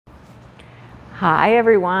Hi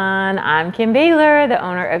everyone, I'm Kim Baylor, the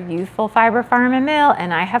owner of Ewethful Fiber Farm and Mill,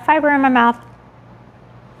 and I have fiber in my mouth.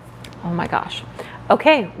 Oh my gosh.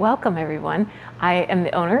 Okay, welcome everyone. I am the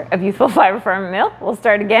owner of Ewethful Fiber Farm and Mill. We'll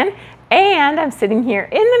start again. And I'm sitting here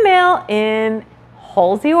in the mill in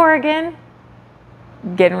Halsey, Oregon,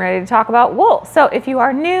 getting ready to talk about wool. So if you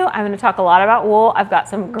are new, I'm going to talk a lot about wool. I've got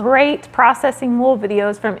some great processing wool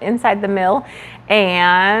videos from inside the mill.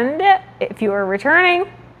 And if you are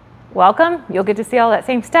returning, welcome. You'll get to see all that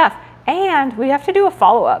same stuff. And we have to do a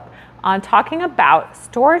follow-up on talking about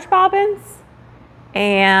storage bobbins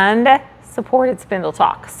and supported spindle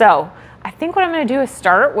talk. So I think what I'm going to do is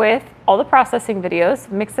start with all the processing videos,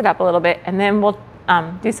 mix it up a little bit, and then we'll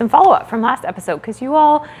do some follow-up from last episode because you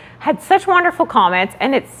all had such wonderful comments,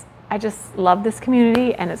 and I just love this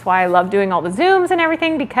community, and it's why I love doing all the Zooms and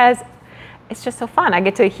everything, because it's just so fun. I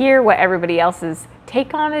get to hear what everybody else's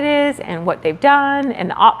take on it is and what they've done and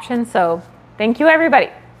the options. So thank you everybody.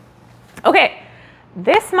 Okay,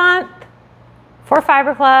 this month for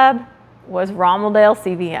Fiber Club was Romeldale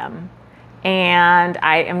CVM. And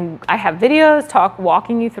I have videos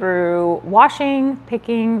walking you through washing,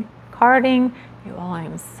 picking, carding. You all, I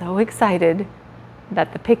am so excited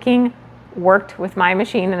that the picking worked with my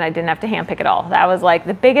machine and I didn't have to hand pick it all. That was like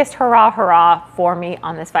the biggest hurrah for me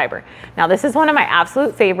on this fiber. Now this is one of my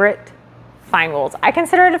absolute favorite fine wools. I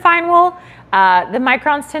consider it a fine wool. The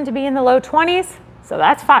microns tend to be in the low 20s, so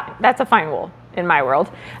that's fine. That's a fine wool in my world.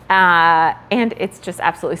 And it's just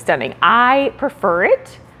absolutely stunning. I prefer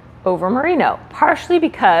it over merino, partially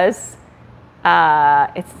because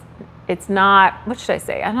it's not, what should I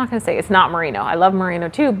say? I'm not gonna say it's not merino. I love merino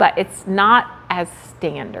too, but it's not as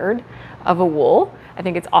standard of a wool. I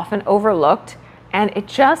think it's often overlooked, and it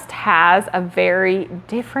just has a very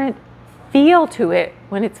different feel to it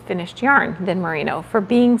when it's finished yarn than merino, for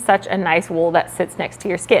being such a nice wool that sits next to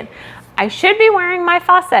your skin. I should be wearing my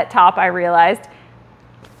faucet top, I realized,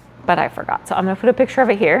 but I forgot. So I'm gonna put a picture of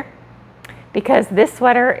it here, because this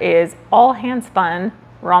sweater is all hand spun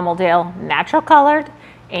Romeldale, natural colored,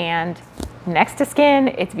 and next to skin,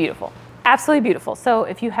 it's beautiful. Absolutely beautiful. So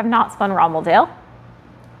if you have not spun Romeldale,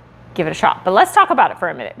 give it a shot. But let's talk about it for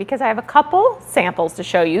a minute, because I have a couple samples to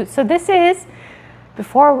show you. So this is,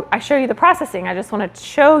 before I show you the processing, I just want to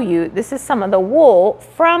show you, this is some of the wool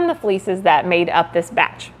from the fleeces that made up this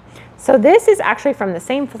batch. So this is actually from the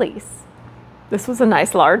same fleece. This was a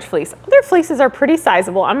nice large fleece. Other fleeces are pretty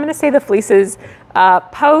sizable. I'm going to say the fleeces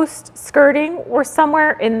post skirting were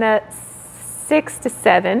somewhere in the 6 to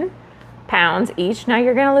 7 pounds each. Now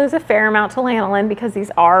you're going to lose a fair amount to lanolin because these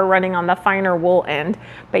are running on the finer wool end,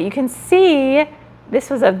 but you can see this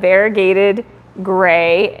was a variegated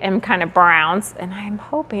gray and kind of browns, and I'm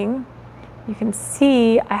hoping you can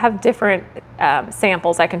see, I have different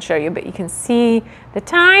samples I can show you, but you can see the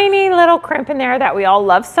tiny little crimp in there that we all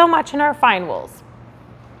love so much in our fine wools.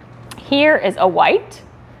 Here is a white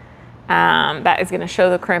that is going to show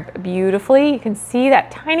the crimp beautifully. You can see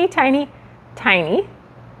that tiny.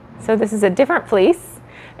 So this is a different fleece,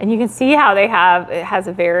 and you can see how it has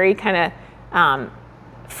a very kind of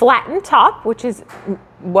flattened top, which is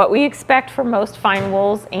what we expect from most fine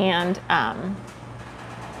wools, and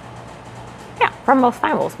yeah, from most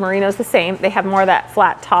fine wools. Merino's the same. They have more of that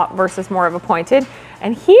flat top versus more of a pointed.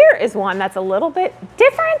 And here is one that's a little bit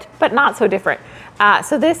different, but not so different.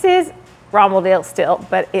 So this is Romeldale still,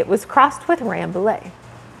 but it was crossed with Rambouillet.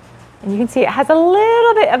 And you can see it has a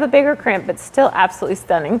little bit of a bigger crimp, but still absolutely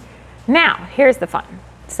stunning. Now, here's the fun.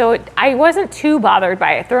 So I wasn't too bothered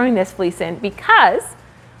by throwing this fleece in, because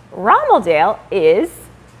Romeldale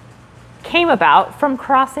came about from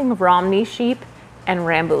crossing Romney sheep and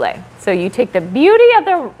Rambouillet. So you take the beauty of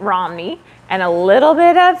the Romney and a little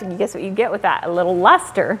bit of, guess what you get with that? A little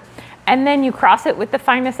luster. And then you cross it with the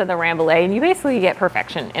fineness of the Rambouillet, and you basically get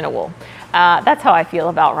perfection in a wool. That's how I feel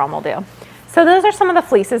about Romeldale. So those are some of the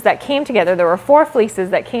fleeces that came together. There were 4 fleeces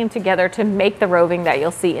that came together to make the roving that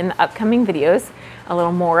you'll see in the upcoming videos. A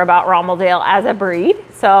little more about Romeldale as a breed.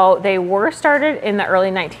 So they were started in the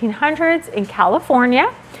early 1900s in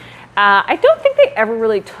California. I don't think they ever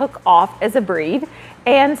really took off as a breed.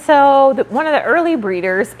 And so one of the early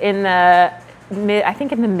breeders in the mid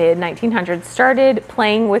 1900s started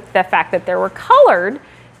playing with the fact that there were colored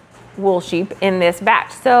wool sheep in this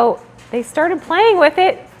batch. So they started playing with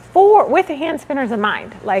it with the hand spinners in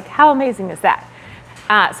mind. Like, how amazing is that?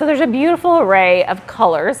 So there's a beautiful array of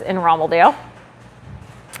colors in Romeldale,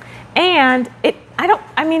 and it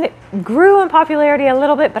grew in popularity a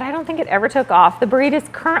little bit, but I don't think it ever took off. The breed is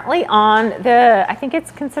currently on I think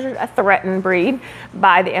it's considered a threatened breed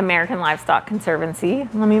by the American Livestock Conservancy.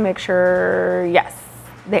 Let me make sure. Yes,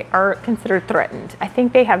 they are considered threatened. I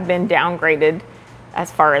think they have been downgraded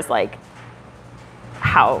as far as like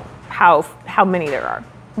how many there are.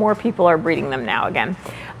 More people are breeding them now again.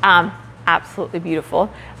 Absolutely beautiful.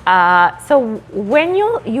 So when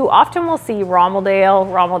you often will see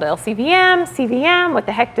Romeldale CVM, what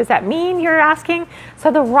the heck does that mean, you're asking?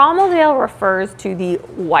 So the Romeldale refers to the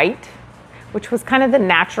white, which was kind of the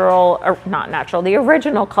natural, or not natural, the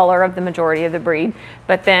original color of the majority of the breed,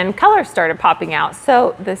 but then colors started popping out.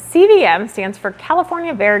 So the CVM stands for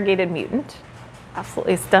California Variegated Mutant.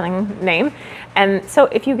 Absolutely stunning name. And so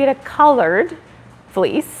if you get a colored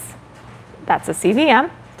fleece, that's a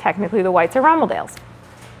CVM. Technically the whites are Romeldales.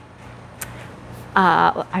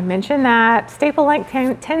 I mentioned that staple length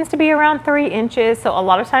tends to be around 3 inches, so a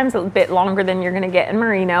lot of times a bit longer than you're going to get in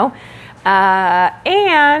merino.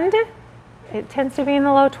 And it tends to be in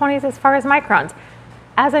the low 20s as far as microns.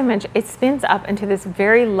 As I mentioned, it spins up into this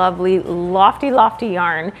very lovely, lofty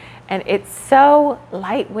yarn, and it's so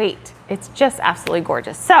lightweight. It's just absolutely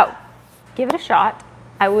gorgeous. So give it a shot.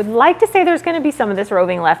 I would like to say there's going to be some of this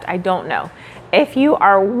roving left. I don't know. If you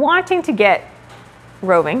are wanting to get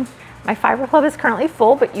roving, my Fiber Club is currently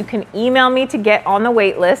full, but you can email me to get on the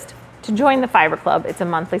wait list to join the Fiber Club. It's a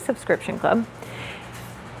monthly subscription club.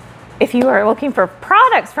 If you are looking for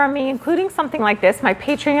products from me, including something like this, my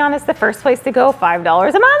Patreon is the first place to go,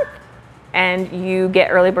 $5 a month. And you get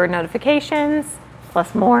early bird notifications,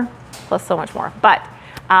 plus more, plus so much more. But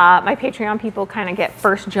my Patreon people kind of get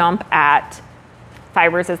first jump at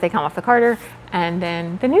fibers as they come off the carder. And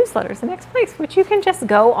then the newsletter is the next place, which you can just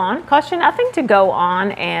go on. Cost you nothing to go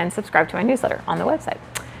on and subscribe to my newsletter on the website.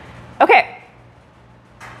 Okay.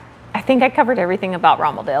 I think I covered everything about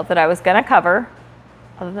Romeldale that I was going to cover.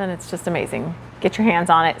 Other than it's just amazing. Get your hands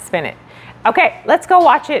on it, spin it. Okay, let's go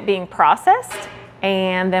watch it being processed,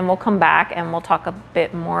 and then we'll come back and we'll talk a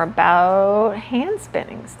bit more about hand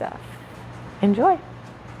spinning stuff. Enjoy.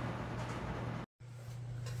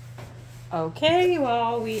 Okay, you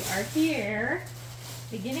all, we are here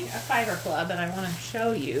beginning a Fiber Club, and I want to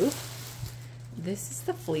show you. This is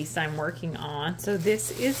the fleece I'm working on. So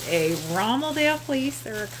this is a Romeldale fleece.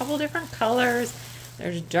 There are a couple different colors.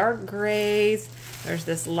 There's dark grays. There's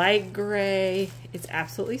this light gray. It's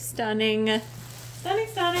absolutely stunning.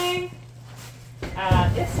 Stunning.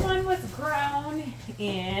 This one was grown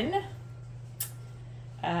in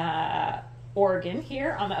Oregon,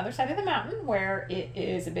 here on the other side of the mountain, where it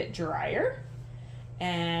is a bit drier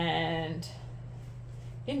and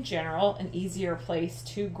in general an easier place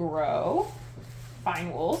to grow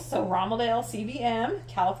fine wools. So Romeldale CVM,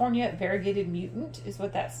 California Variegated Mutant, is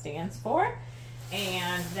what that stands for.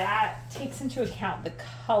 And that takes into account the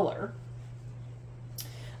color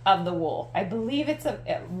of the wool. I believe it's a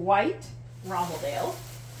white Romeldale.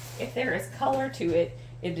 If there is color to it,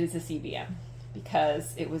 it is a CVM,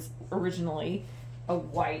 because it was originally a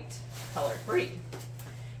white colored breed.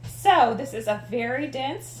 So this is a very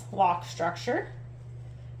dense lock structure.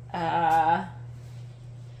 And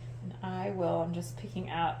I'm just picking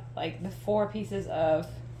out like the 4 pieces of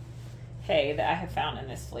hay that I have found in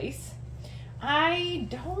this fleece. I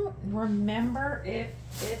don't remember if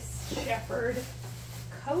this shepherd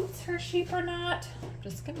coats her sheep or not. I'm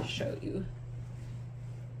just going to show you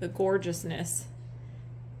the gorgeousness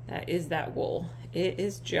that is that wool. It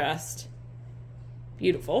is just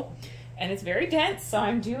beautiful, and it's very dense. So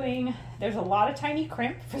I'm doing, there's a lot of tiny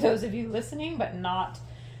crimp for those of you listening but not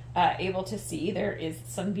able to see. There is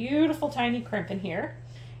some beautiful tiny crimp in here.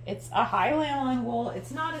 It's a high lanolin wool. It's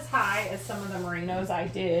not as high as some of the merinos I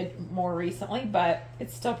did more recently, but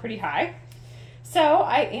it's still pretty high. So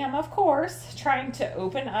I am, of course, trying to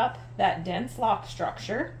open up that dense lock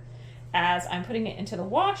structure as I'm putting it into the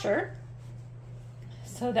washer,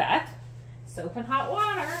 so that soap and hot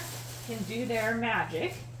water can do their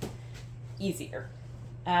magic easier.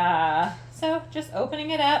 So just opening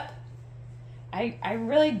it up. I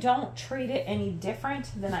really don't treat it any different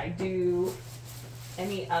than I do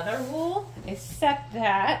any other wool, except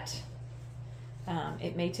that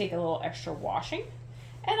it may take a little extra washing.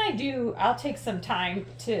 And I'll take some time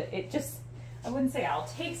to, I wouldn't say I'll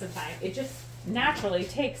take some time, it just naturally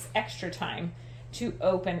takes extra time to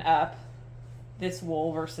open up this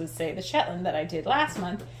wool versus, say, the Shetland that I did last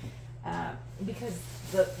month, because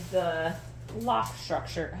the lock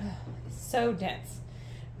structure is so dense.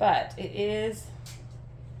 But it is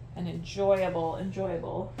an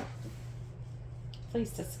enjoyable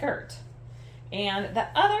fleece to skirt. And the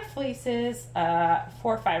other fleeces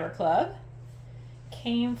for Fiber Club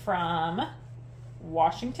came from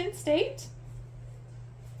Washington State.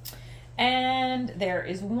 And there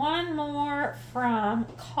is one more from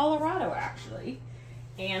Colorado, actually.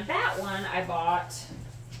 And that one I bought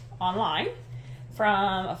online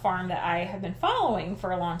from a farm that I have been following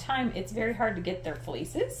for a long time. It's very hard to get their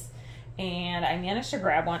fleeces, and I managed to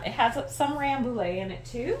grab one. It has some rambouillet in it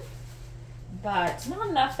too, but not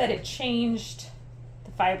enough that it changed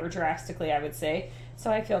the fiber drastically, I would say.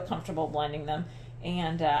 So I feel comfortable blending them,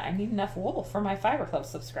 and I need enough wool for my Fiber Club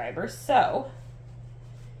subscribers. So,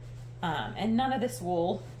 and none of this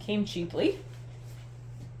wool came cheaply.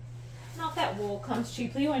 Not that wool comes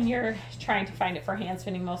cheaply when you're trying to find it for hand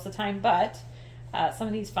spinning most of the time, but some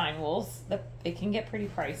of these fine wools, it can get pretty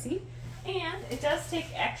pricey, and it does take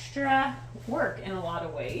extra work in a lot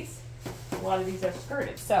of ways. A lot of these are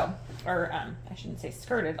skirted, so, or I shouldn't say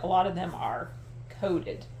skirted, a lot of them are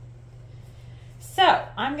coated. So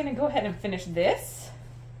I'm going to go ahead and finish this,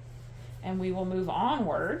 and we will move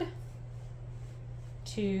onward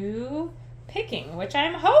to picking, which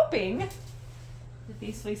I'm hoping that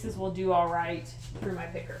these fleeces will do all right through my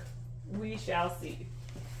picker. We shall see.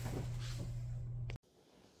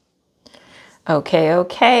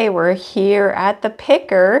 Okay, we're here at the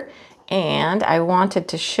picker, and I wanted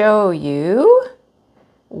to show you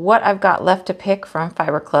what I've got left to pick from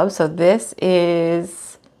Fiber Club. So this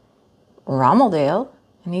is Romeldale,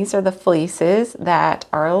 and these are the fleeces that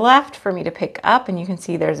are left for me to pick up, and you can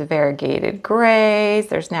see there's variegated grays,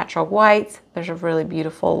 there's natural whites, there's a really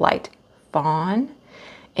beautiful light fawn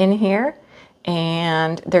in here,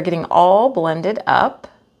 and they're getting all blended up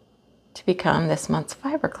to become this month's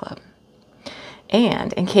Fiber Club.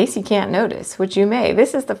 And in case you can't notice, which you may,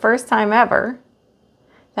 this is the first time ever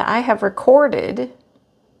that I have recorded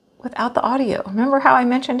without the audio. Remember how I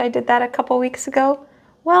mentioned I did that a couple weeks ago?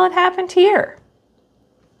 Well, it happened here.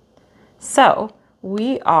 So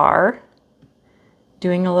we are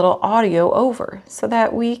doing a little audio over so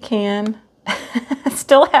that we can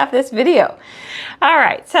still have this video. All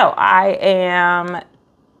right, so I am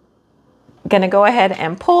gonna go ahead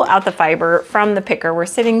and pull out the fiber from the picker. We're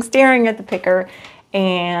sitting staring at the picker,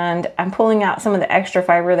 and I'm pulling out some of the extra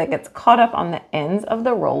fiber that gets caught up on the ends of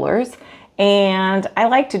the rollers. And I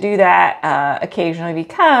like to do that occasionally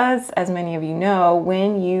because, as many of you know,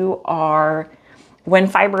 when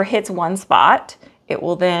fiber hits one spot, it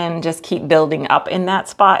will then just keep building up in that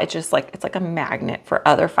spot. It's just like, it's like a magnet for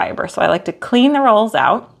other fiber. So I like to clean the rolls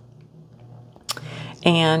out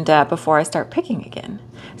and before I start picking again.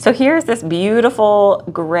 So here's this beautiful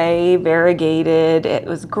gray variegated, it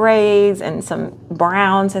was grays and some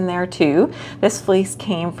browns in there too. This fleece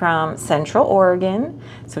came from Central Oregon.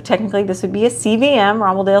 So technically this would be a CVM,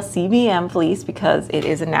 Romeldale CVM fleece, because it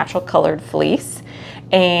is a natural colored fleece.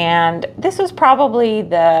 And this was probably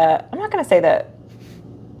I'm not gonna say that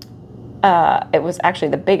it was actually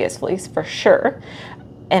the biggest fleece for sure.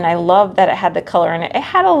 And I love that it had the color in it. It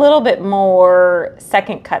had a little bit more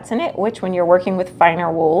second cuts in it, which when you're working with finer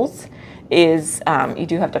wools is, you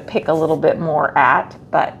do have to pick a little bit more at,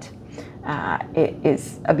 but it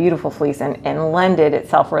is a beautiful fleece and lended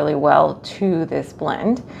itself really well to this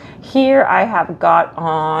blend. Here I have got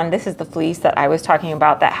on, this is the fleece that I was talking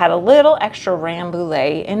about that had a little extra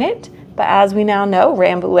rambouillet in it. But as we now know,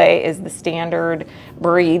 rambouillet is the standard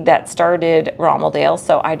breed that started Romeldale.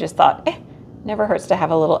 So I just thought, never hurts to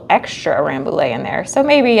have a little extra rambouillet in there. So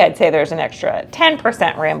maybe I'd say there's an extra 10%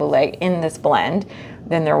 rambouillet in this blend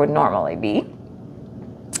than there would normally be.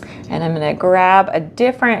 And I'm gonna grab a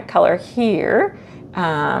different color here.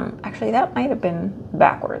 Actually, that might have been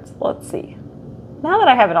backwards. Let's see. Now that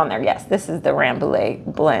I have it on there, yes, this is the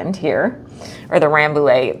rambouillet blend here, or the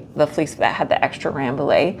rambouillet, the fleece that had the extra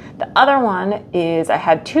rambouillet. The other one is, I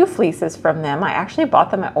had two fleeces from them. I actually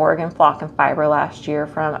bought them at Oregon Flock and Fiber last year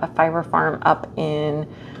from a fiber farm up in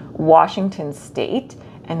Washington State,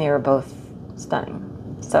 and they were both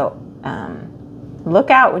stunning. So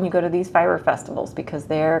look out when you go to these fiber festivals, because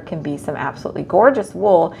there can be some absolutely gorgeous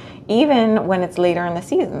wool, even when it's later in the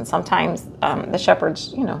season. Sometimes the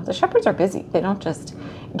shepherds, the shepherds are busy. They don't just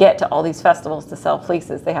get to all these festivals to sell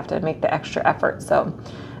fleeces. They have to make the extra effort. So,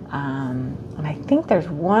 and I think there's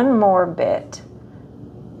one more bit.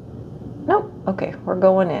 Nope. Okay, we're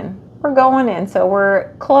going in. We're going in. So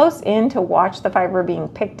we're close in to watch the fiber being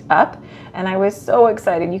picked up. And I was so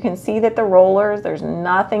excited. You can see that the rollers, there's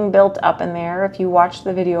nothing built up in there. If you watched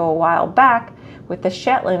the video a while back with the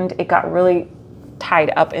Shetland, it got really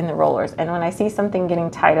tied up in the rollers. And when I see something getting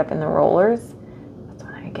tied up in the rollers, that's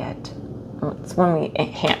when I get, it's when we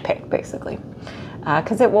hand pick basically.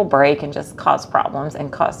 Because it will break and just cause problems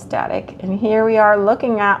and cause static. And here we are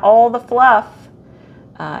looking at all the fluff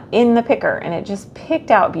in the picker, and it just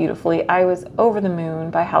picked out beautifully. I was over the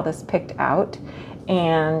moon by how this picked out,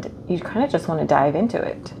 and you kind of just want to dive into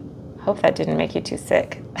it. Hope that didn't make you too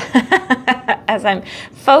sick as I'm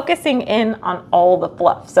focusing in on all the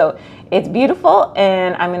fluff. So it's beautiful,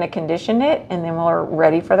 and I'm going to condition it, and then we're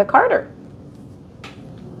ready for the carder.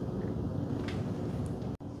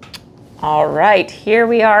 All right, here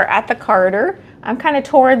we are at the carder. I'm kind of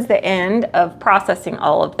towards the end of processing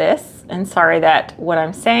all of this, and sorry that what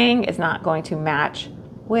I'm saying is not going to match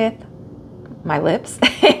with my lips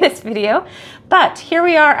in this video, but here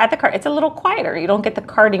we are at the card. It's a little quieter. You don't get the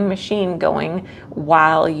carding machine going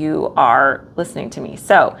while you are listening to me.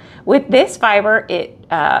 So with this fiber, it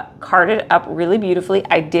carded up really beautifully.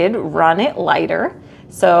 I did run it lighter.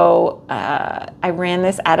 So I ran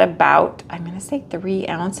this at about, I'm gonna say 3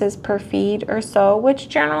 ounces per feed or so, which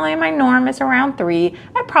generally my norm is around 3.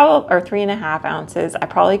 Or 3.5 ounces. I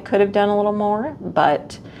probably could have done a little more,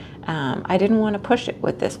 but I didn't want to push it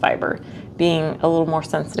with this fiber, being a little more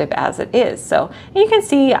sensitive as it is. So you can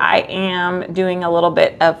see I am doing a little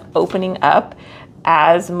bit of opening up,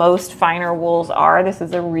 as most finer wools are. This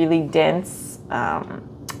is a really dense,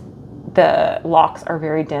 the locks are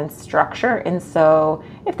very dense structure, and so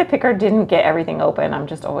if the picker didn't get everything open, I'm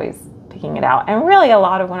just always picking it out. And really a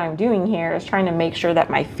lot of what I'm doing here is trying to make sure that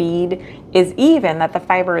my feed is even, that the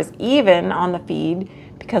fiber is even on the feed,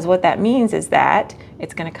 because what that means is that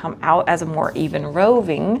it's going to come out as a more even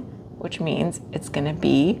roving, which means it's going to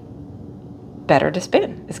be better to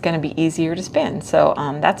spin. It's going to be easier to spin. So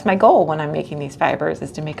that's my goal when I'm making these fibers,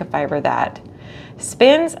 is to make a fiber that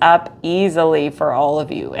spins up easily for all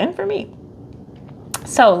of you and for me.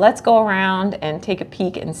 So let's go around and take a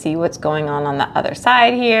peek and see what's going on the other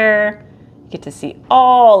side here. You get to see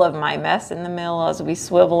all of my mess in the middle as we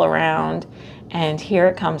swivel around, and here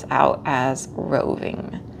it comes out as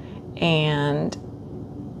roving, and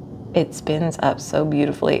it spins up so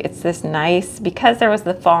beautifully. It's this nice, because there was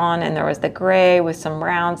the fawn and there was the gray with some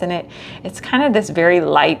browns in it, it's kind of this very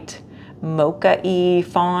light mocha-y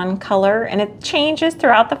fawn color, and it changes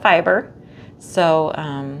throughout the fiber. So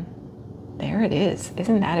there it is.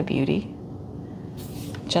 Isn't that a beauty?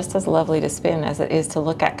 Just as lovely to spin as it is to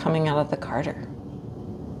look at coming out of the carder.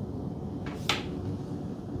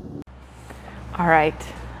 All right,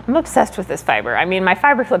 I'm obsessed with this fiber. I mean, my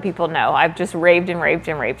fiber flip people know. I've just raved and raved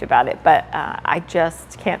and raved about it, but I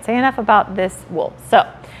just can't say enough about this wool. So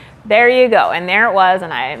there you go, and there it was,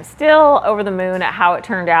 and I am still over the moon at how it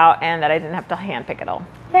turned out and that I didn't have to hand pick it all.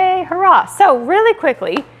 Yay, hurrah. So really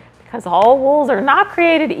quickly, because all wools are not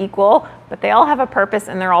created equal, but they all have a purpose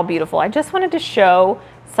and they're all beautiful, I just wanted to show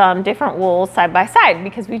some different wools side by side,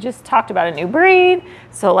 because we just talked about a new breed.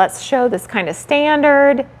 So let's show this kind of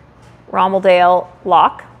standard Romeldale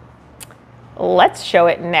lock. Let's show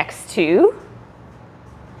it next to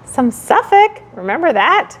some Suffolk. Remember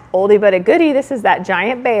that? Oldie but a goodie. This is that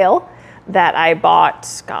giant bale that I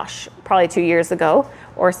bought, gosh, probably 2 years ago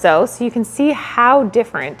or so. So you can see how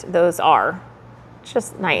different those are.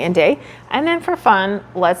 Just night and day. And then for fun,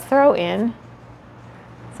 let's throw in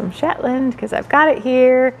some Shetland, because I've got it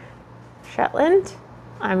here. Shetland,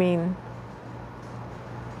 I mean,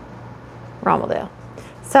 Romeldale.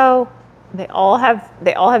 So they all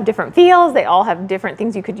have different feels. They all have different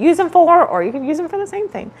things you could use them for, or you could use them for the same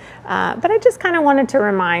thing. But I just kind of wanted to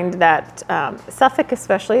remind that Suffolk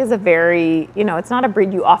especially is a very, it's not a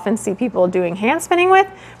breed you often see people doing hand spinning with,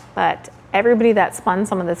 but everybody that spun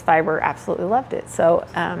some of this fiber absolutely loved it. So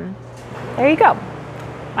there you go.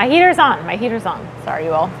 My heater's on, my heater's on. Sorry,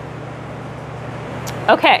 you all.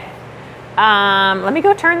 Okay, let me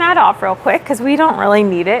go turn that off real quick, because we don't really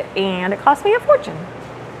need it, and it cost me a fortune.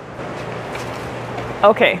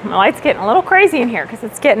 Okay, my light's getting a little crazy in here because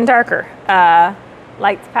it's getting darker.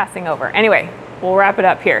 Light's passing over. Anyway, we'll wrap it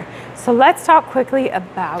up here. So let's talk quickly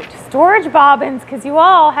about storage bobbins, because you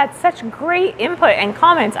all had such great input and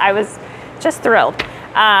comments. I was just thrilled.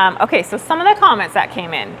 Okay, so some of the comments that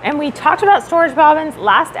came in, and we talked about storage bobbins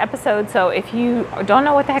last episode. So if you don't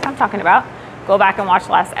know what the heck I'm talking about, go back and watch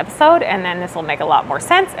last episode, and then this will make a lot more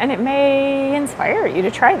sense, and it may inspire you to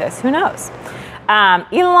try this. Who knows?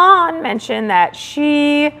 Elon mentioned that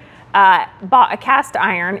she bought a cast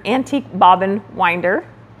iron antique bobbin winder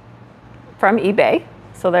from eBay.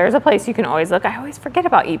 So there's a place you can always look. I always forget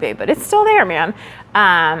about eBay, but it's still there, man.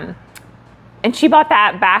 And she bought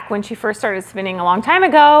that back when she first started spinning a long time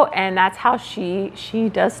ago, and that's how she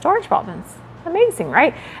does storage bobbins. Amazing,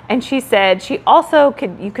 right? And she said you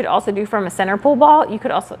could also do from a center pull ball. You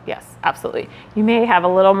could also, yes, absolutely. You may have a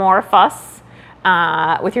little more fuss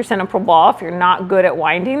with your center pull ball if you're not good at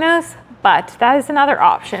winding this, but that is another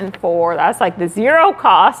option that's like the zero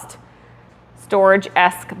cost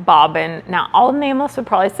storage-esque bobbin. Now, all nameless would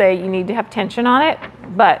probably say you need to have tension on it,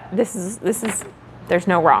 but this is there's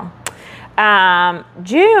no wrong.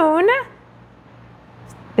 June,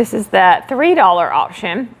 this is the $3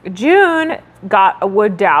 option. June got a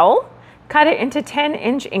wood dowel, cut it into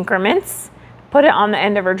 10-inch increments, put it on the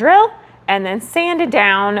end of her drill, and then sanded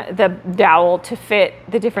down the dowel to fit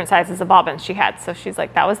the different sizes of bobbins she had. So she's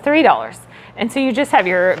like, that was $3. And so you just have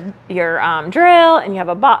your drill, and you have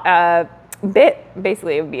a bit,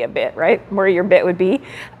 basically it would be a bit, right? Where your bit would be.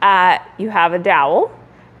 You have a dowel,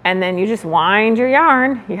 and then you just wind your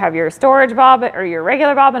yarn. You have your storage bobbin or your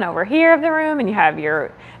regular bobbin over here of the room, and you have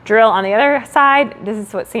your drill on the other side. This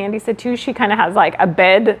is what Sandy said too. She kind of has like a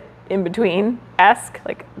bed in between-esque,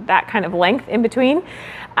 like that kind of length in between.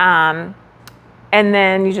 And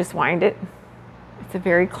then you just wind it. It's a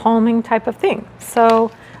very calming type of thing.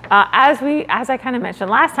 So as I kind of mentioned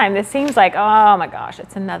last time, this seems like, oh my gosh,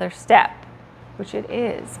 it's another step, which it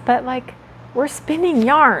is. But like, we're spinning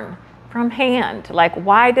yarn from hand. Like,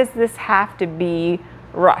 why does this have to be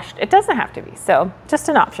rushed? It doesn't have to be. So just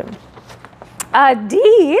an option.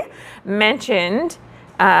 Dee mentioned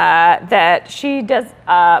that she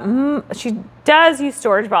does use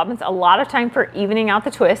storage bobbins a lot of time for evening out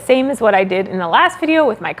the twist, same as what I did in the last video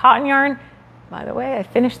with my cotton yarn. By the way, I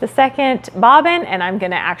finished the second bobbin, and I'm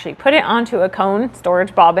gonna actually put it onto a cone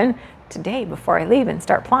storage bobbin today before I leave and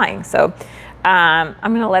start plying. So I'm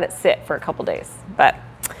gonna let it sit for a couple days. But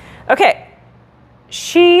okay,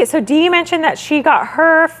 so Dee mentioned that she got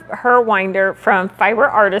her winder from Fiber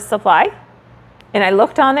Artist Supply. And I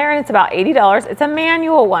looked on there, and it's about $80. It's a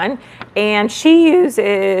manual one, and she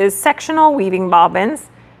uses sectional weaving bobbins,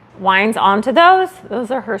 winds onto those.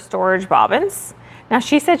 Those are her storage bobbins. Now,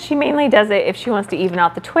 she said she mainly does it if she wants to even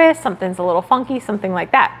out the twist, something's a little funky, something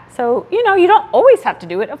like that. So, you know, you don't always have to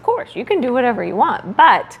do it, of course. You can do whatever you want,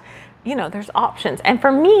 but, you know, there's options. And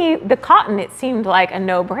for me, the cotton, it seemed like a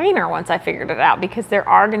no-brainer once I figured it out, because there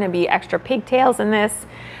are gonna be extra pigtails in this.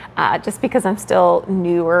 Just because I'm still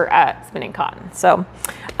newer at spinning cotton. So,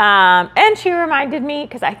 and she reminded me,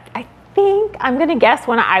 because I think, I'm gonna guess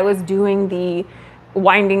when I was doing the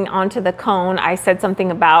winding onto the cone, I said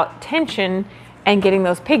something about tension and getting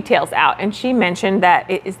those pigtails out. And she mentioned that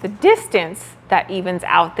it is the distance that evens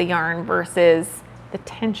out the yarn versus the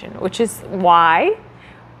tension, which is why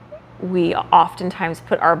we oftentimes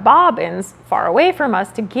put our bobbins far away from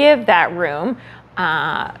us to give that room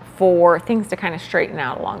for things to kind of straighten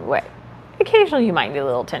out along the way. Occasionally you might need a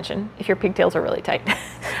little tension if your pigtails are really tight,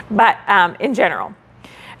 but in general.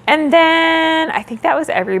 And then I think that was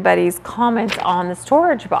everybody's comments on the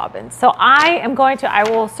storage bobbins. So I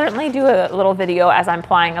will certainly do a little video as I'm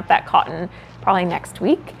plying up that cotton probably next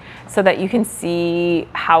week so that you can see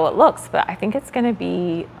how it looks. But I think it's gonna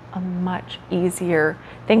be a much easier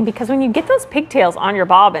thing, because when you get those pigtails on your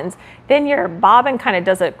bobbins, then your bobbin kind of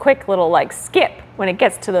does a quick little like skip when it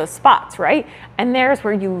gets to those spots, right? And there's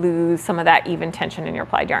where you lose some of that even tension in your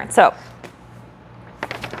plied yarn. So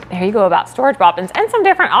there you go about storage bobbins, and some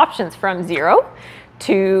different options from $0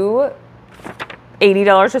 to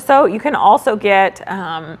 $80 or so. You can also get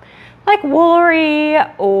like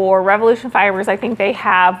Woolery or Revolution Fibers. I think they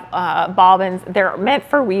have bobbins. They're meant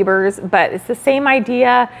for weavers, but it's the same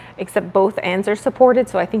idea, except both ends are supported.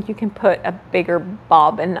 So I think you can put a bigger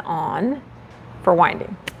bobbin on for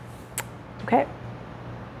winding. Okay.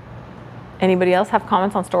 Anybody else have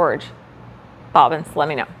comments on storage bobbins? Let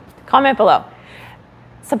me know. Comment below.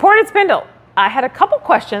 Supported spindle. I had a couple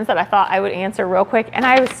questions that I thought I would answer real quick, and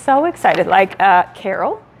I was so excited. Like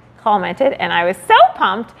Carol commented, and I was so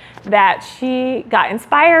pumped that she got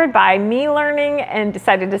inspired by me learning and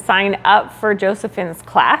decided to sign up for Josefin's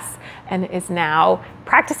class, and is now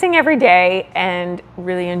practicing every day and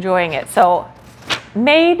really enjoying it. So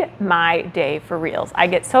made my day for reals. I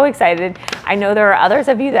get so excited. I know there are others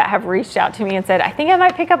of you that have reached out to me and said, I think I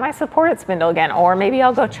might pick up my supported spindle again, or maybe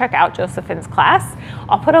I'll go check out Josefin's class.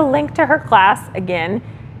 I'll put a link to her class again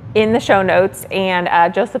in the show notes, and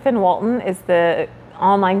Josefin Waltin is the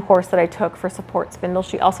online course that I took for support spindle.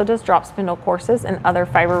 She also does drop spindle courses and other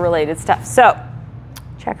fiber related stuff. So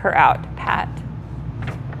check her out.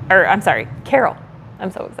 Carol.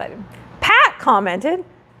 I'm so excited. Pat commented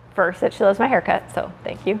first that she loves my haircut, so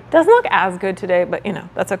thank you. Doesn't look as good today, but you know,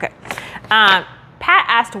 that's okay. Pat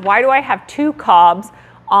asked, why do I have 2 cobs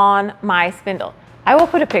on my spindle? I will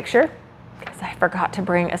put a picture because I forgot to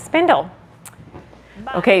bring a spindle.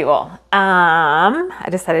 Okay, you all. I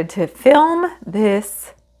decided to film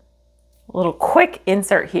this little quick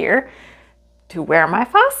insert here to wear my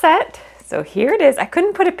faucet. So here it is. I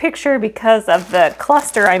couldn't put a picture because of the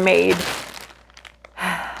cluster I made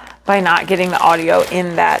by not getting the audio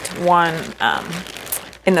in that one,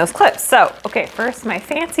 in those clips. So, okay, first, my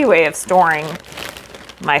fancy way of storing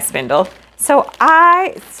my spindle.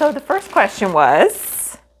 So the first question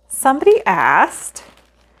was, somebody asked,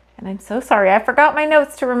 and I'm so sorry, I forgot my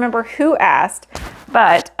notes to remember who asked,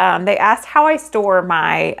 but they asked how I store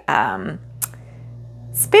my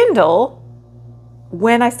spindle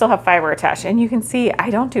when I still have fiber attached. And you can see I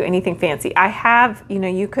don't do anything fancy. I have, you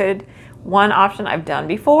know, one option I've done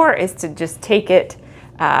before is to just take it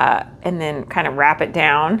and then kind of wrap it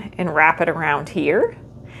down and wrap it around here.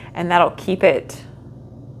 And that'll keep it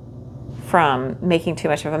from making too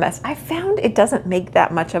much of a mess. I found it doesn't make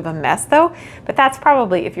that much of a mess though, but that's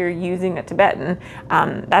probably, if you're using a Tibetan,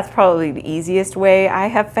 that's probably the easiest way I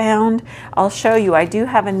have found. I'll show you, I do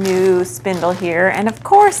have a new spindle here. And of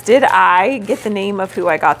course, did I get the name of who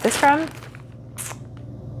I got this from?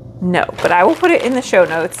 No, but I will put it in the show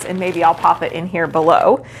notes and maybe I'll pop it in here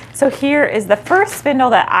below. So here is the first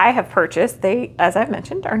spindle that I have purchased. They, as I've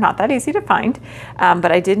mentioned, are not that easy to find,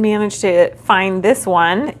 but I did manage to find this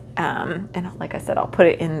one. And like I said, I'll put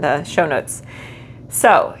it in the show notes.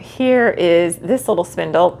 So here is this little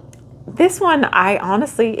spindle. This one, I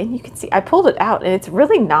honestly, and you can see, I pulled it out and it's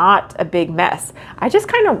really not a big mess. I just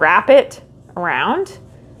kind of wrap it around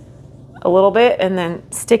a little bit and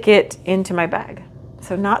then stick it into my bag.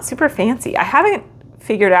 So not super fancy. I haven't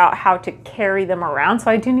figured out how to carry them around, so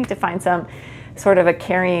I do need to find some sort of a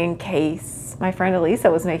carrying case. My friend Elisa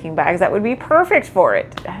was making bags that would be perfect for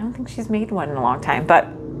it. I don't think she's made one in a long time, but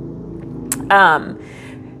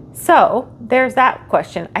so there's that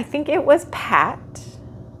question. I think it was Pat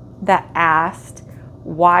that asked,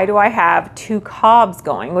 why do I have two cobs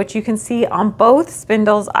going? Which you can see on both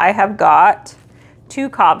spindles, I have got two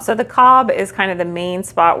cobs. So the cob is kind of the main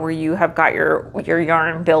spot where you have got your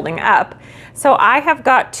yarn building up. So I have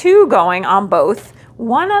got two going on both.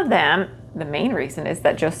 One of them, the main reason is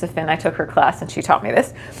that Josefin, I took her class and she taught me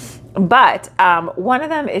this, but one of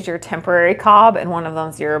them is your temporary cob and one of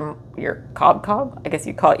them's your cob, I guess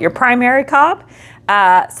you call it your primary cob.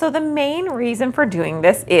 So the main reason for doing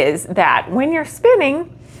this is that when you're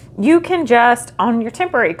spinning, you can just, on your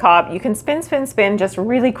temporary cob, you can spin, spin, spin, just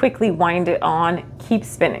really quickly wind it on, keep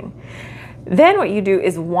spinning. Then what you do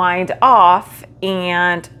is wind off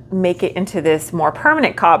and make it into this more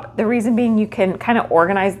permanent cob. The reason being, you can kind of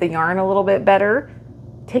organize the yarn a little bit better,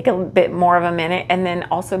 take a bit more of a minute, and then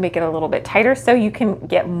also make it a little bit tighter so you can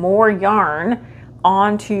get more yarn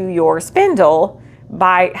onto your spindle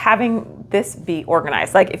by having this be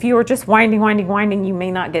organized. Like if you were just winding, winding, winding, you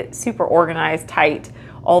may not get super organized, tight,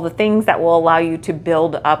 all the things that will allow you to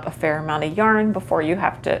build up a fair amount of yarn before you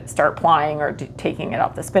have to start plying or taking it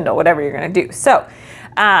off the spindle, whatever you're gonna do. So,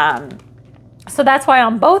 so that's why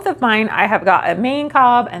on both of mine, I have got a main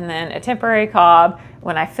cob and then a temporary cob.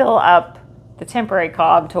 When I fill up the temporary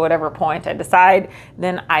cob to whatever point I decide,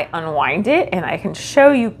 then I unwind it and I can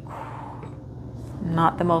show you,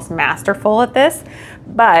 not the most masterful at this,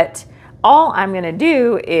 but all I'm gonna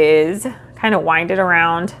do is kind of wind it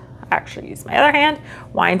around, actually use my other hand,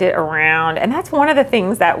 wind it around. And that's one of the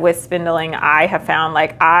things that with spindling I have found,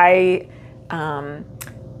 like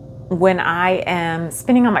when I am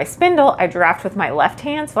spinning on my spindle, I draft with my left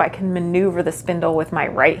hand so I can maneuver the spindle with my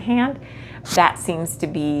right hand. That seems to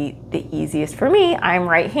be the easiest for me. I'm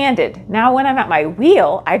right-handed. Now when I'm at my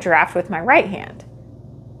wheel, I draft with my right hand.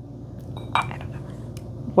 I don't know,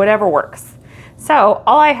 whatever works. So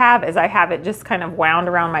all I have is I have it just kind of wound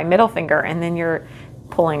around my middle finger and then you're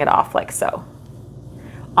pulling it off like so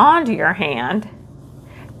onto your hand,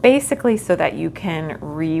 basically so that you can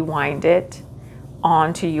rewind it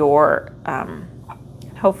onto your,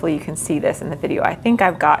 hopefully you can see this in the video. I think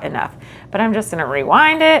I've got enough, but I'm just gonna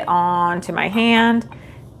rewind it onto my hand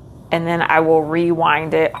and then I will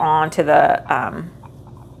rewind it onto the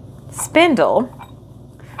spindle,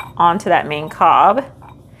 onto that main cob.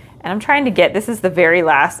 And I'm trying to get, this is the very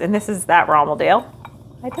last, and this is that Romeldale.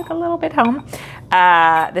 I took a little bit home.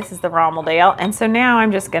 This is the Romeldale. And so now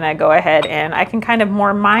I'm just gonna go ahead and I can kind of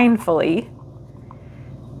more mindfully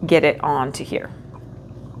get it onto here.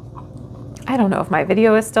 I don't know if my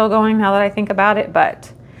video is still going now that I think about it,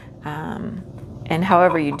 but, and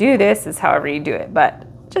however you do this is however you do it, but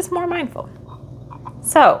just more mindful.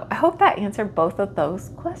 So I hope that answered both of those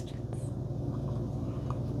questions.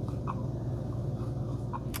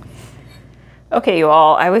 Okay, you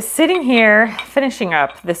all, I was sitting here finishing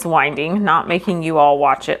up this winding, not making you all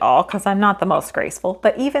watch it all because I'm not the most graceful,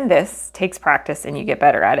 but even this takes practice and you get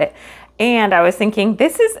better at it. And I was thinking,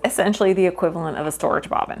 this is essentially the equivalent of a storage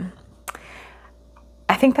bobbin.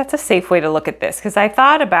 I think that's a safe way to look at this because I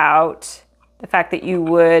thought about the fact that you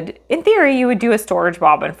would, in theory, you would do a storage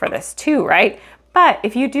bobbin for this too, right? But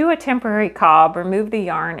if you do a temporary cob, remove the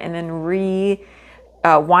yarn and then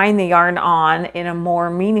wind the yarn on in a more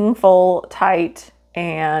meaningful, tight,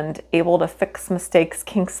 and able to fix mistakes,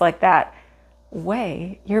 kinks like that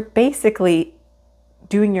way, you're basically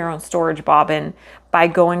doing your own storage bobbin by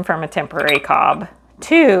going from a temporary cob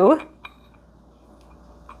to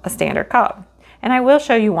a standard cob. And I will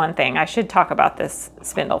show you one thing. I should talk about this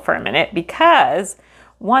spindle for a minute, because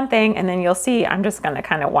one thing, and then you'll see, I'm just gonna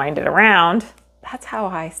kind of wind it around. That's how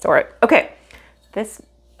I store it. Okay, this,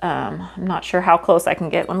 I'm not sure how close I can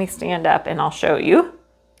get. Let me stand up and I'll show you.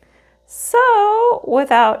 So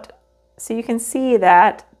so you can see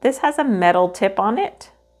that this has a metal tip on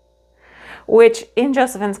it, which in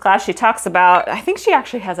Josefin's class, she talks about, I think she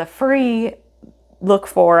actually has a free look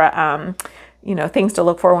for, you know, things to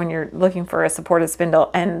look for when you're looking for a supported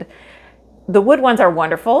spindle. And the wood ones are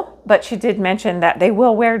wonderful, but she did mention that they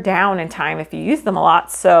will wear down in time if you use them a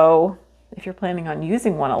lot. So if you're planning on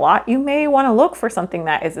using one a lot, you may want to look for something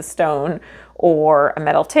that is a stone or a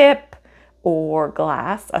metal tip or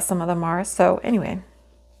glass, as some of them are. So anyway,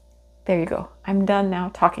 there you go. I'm done now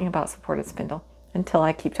talking about supported spindle until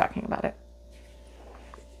I keep talking about it.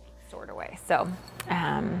 Stored away. So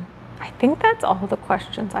I think that's all the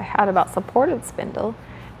questions I had about supported spindle.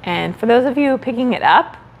 And for those of you picking it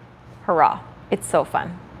up, hurrah, it's so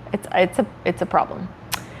fun. It's a problem.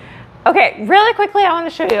 Okay, really quickly, I want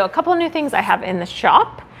to show you a couple of new things I have in the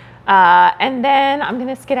shop. And then I'm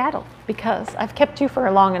gonna skedaddle because I've kept you for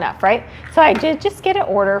long enough, right? So I did just get an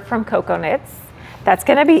order from Cocoa Knits. That's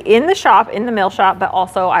gonna be in the shop, in the mill shop, but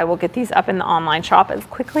also I will get these up in the online shop as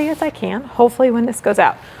quickly as I can, hopefully when this goes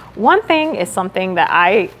out. One thing is something that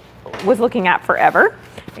I was looking at forever.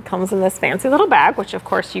 It comes in this fancy little bag, which of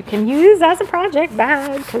course you can use as a project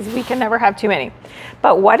bag because we can never have too many.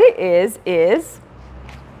 But what it is,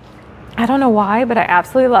 I don't know why, but I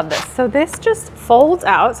absolutely love this. So this just folds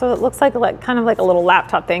out. So it looks like kind of like a little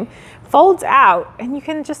laptop thing. Folds out and you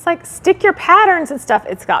can just like stick your patterns and stuff.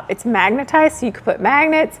 It's magnetized, so you could put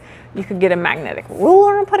magnets. You could get a magnetic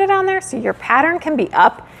ruler and put it on there so your pattern can be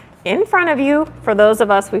up in front of you. For those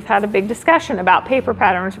of us, we've had a big discussion about paper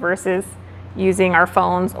patterns versus using our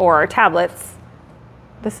phones or our tablets.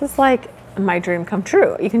 This is like my dream come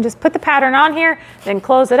true. You can just put the pattern on here, then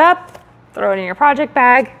close it up, throw it in your project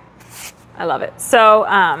bag. I love it. So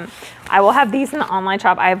I will have these in the online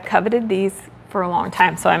shop. I have coveted these for a long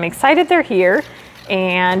time, so I'm excited they're here.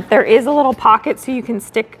 And there is a little pocket so you can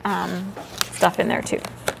stick stuff in there too.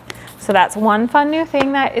 So that's one fun new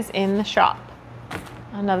thing that is in the shop.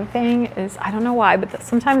 Another thing is, I don't know why, but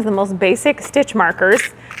sometimes the most basic stitch markers.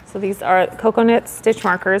 So these are Cocoa Knits stitch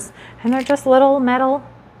markers, and they're just little metal,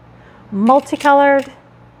 multicolored,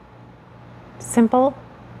 simple.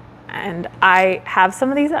 And I have some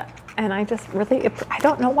of these, and I just really, I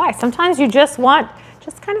don't know why. Sometimes you just want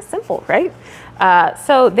just kind of simple, right?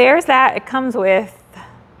 So there's that. It comes with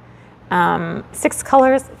 6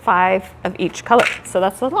 colors, 5 of each color. So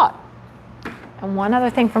that's a lot. And one other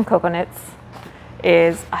thing from Cocoa Knits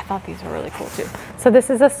is, I thought these were really cool too. So this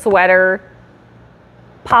is a sweater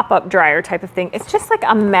pop-up dryer type of thing. It's just like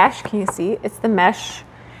a mesh, can you see? It's the mesh,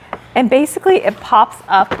 and basically it pops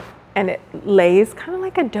up and it lays kind of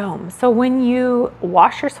like a dome. So when you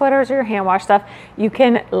wash your sweaters or your hand wash stuff, you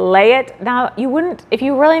can lay it. Now you wouldn't, if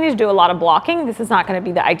you really need to do a lot of blocking, this is not gonna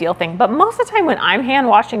be the ideal thing, but most of the time when I'm hand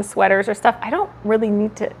washing sweaters or stuff, I don't really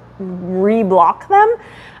need to re-block them.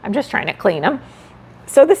 I'm just trying to clean them.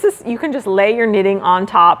 So this is, you can just lay your knitting on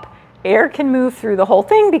top. Air can move through the whole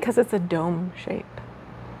thing because it's a dome shape.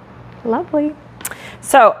 Lovely.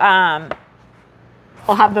 So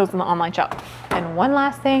I'll have those in the online shop. And one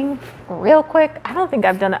last thing, real quick. I don't think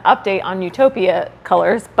I've done an update on Ewetopia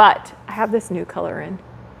colors, but I have this new color in.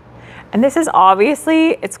 And this is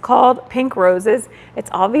obviously, it's called Pink Roses. It's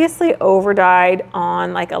obviously over dyed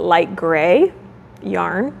on like a light gray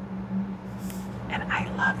yarn. And I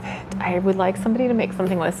love it. I would like somebody to make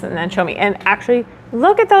something with this and then show me. And actually,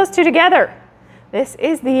 look at those two together. This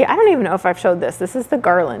is the, I don't even know if I've showed this. This is the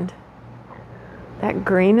garland. That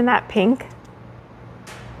green and that pink,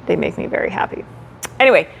 they make me very happy.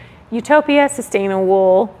 Anyway, Ewetopia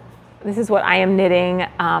Sustainawool. This is what I am knitting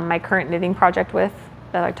my current knitting project with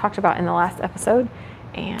that I talked about in the last episode.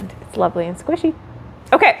 And it's lovely and squishy.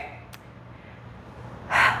 Okay.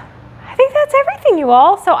 I think that's everything, you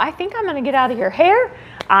all. So I think I'm gonna get out of your hair.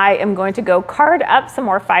 I am going to go card up some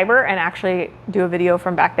more fiber and actually do a video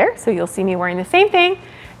from back there. So you'll see me wearing the same thing.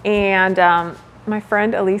 And my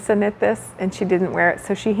friend Elisa knit this and she didn't wear it.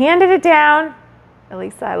 So she handed it down.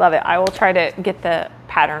 Elisa, I love it. I will try to get the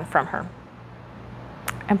pattern from her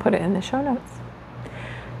and put it in the show notes.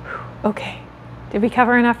 Okay, did we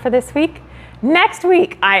cover enough for this week? Next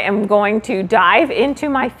week, I am going to dive into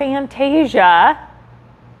my Fantasia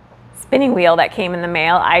spinning wheel that came in the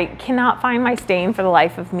mail. I cannot find my stain for the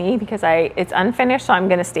life of me because it's unfinished, so I'm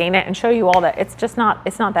gonna stain it and show you all that. It's not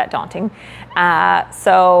that daunting.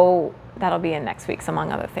 So that'll be in next week's,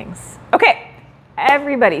 among other things. Okay,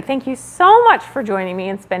 everybody, thank you so much for joining me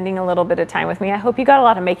and spending a little bit of time with me. I hope you got a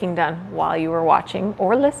lot of making done while you were watching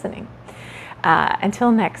or listening.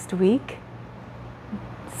 Until next week,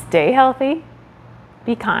 stay healthy,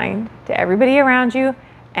 be kind to everybody around you,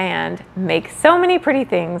 and make so many pretty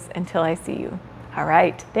things until I see you. All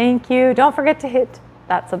right, thank you. Don't forget to hit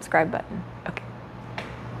that subscribe button.